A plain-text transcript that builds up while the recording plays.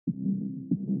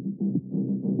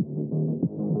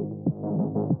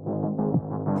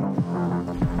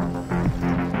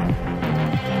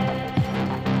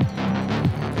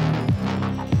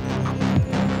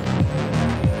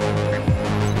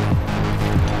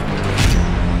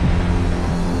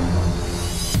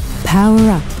Power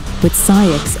up with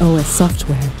SCIEX OS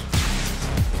Software.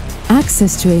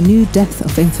 Access to a new depth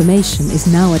of information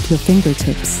is now at your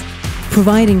fingertips,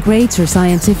 providing greater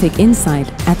scientific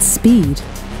insight at speed,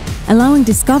 allowing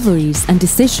discoveries and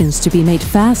decisions to be made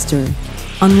faster,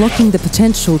 unlocking the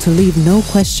potential to leave no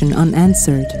question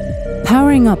unanswered.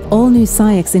 Powering up all new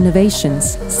SCIEX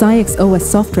innovations, SCIEX OS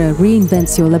Software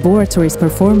reinvents your laboratory's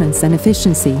performance and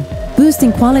efficiency,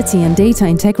 boosting quality and data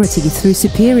integrity through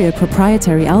superior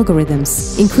proprietary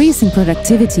algorithms, increasing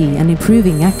productivity and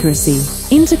improving accuracy,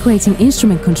 integrating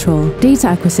instrument control, data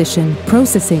acquisition,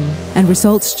 processing, and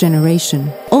results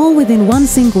generation, all within one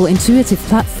single intuitive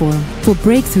platform for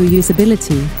breakthrough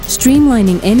usability,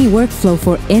 streamlining any workflow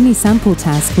for any sample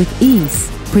task with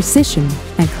ease, precision,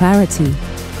 and clarity,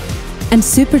 and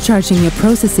supercharging your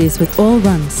processes with all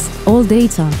runs, all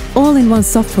data, all in one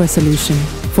software solution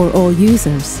for all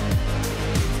users.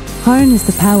 Harness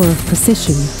the power of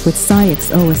precision with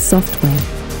SCIEX OS Software,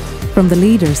 from the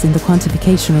leaders in the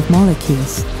quantification of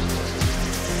molecules.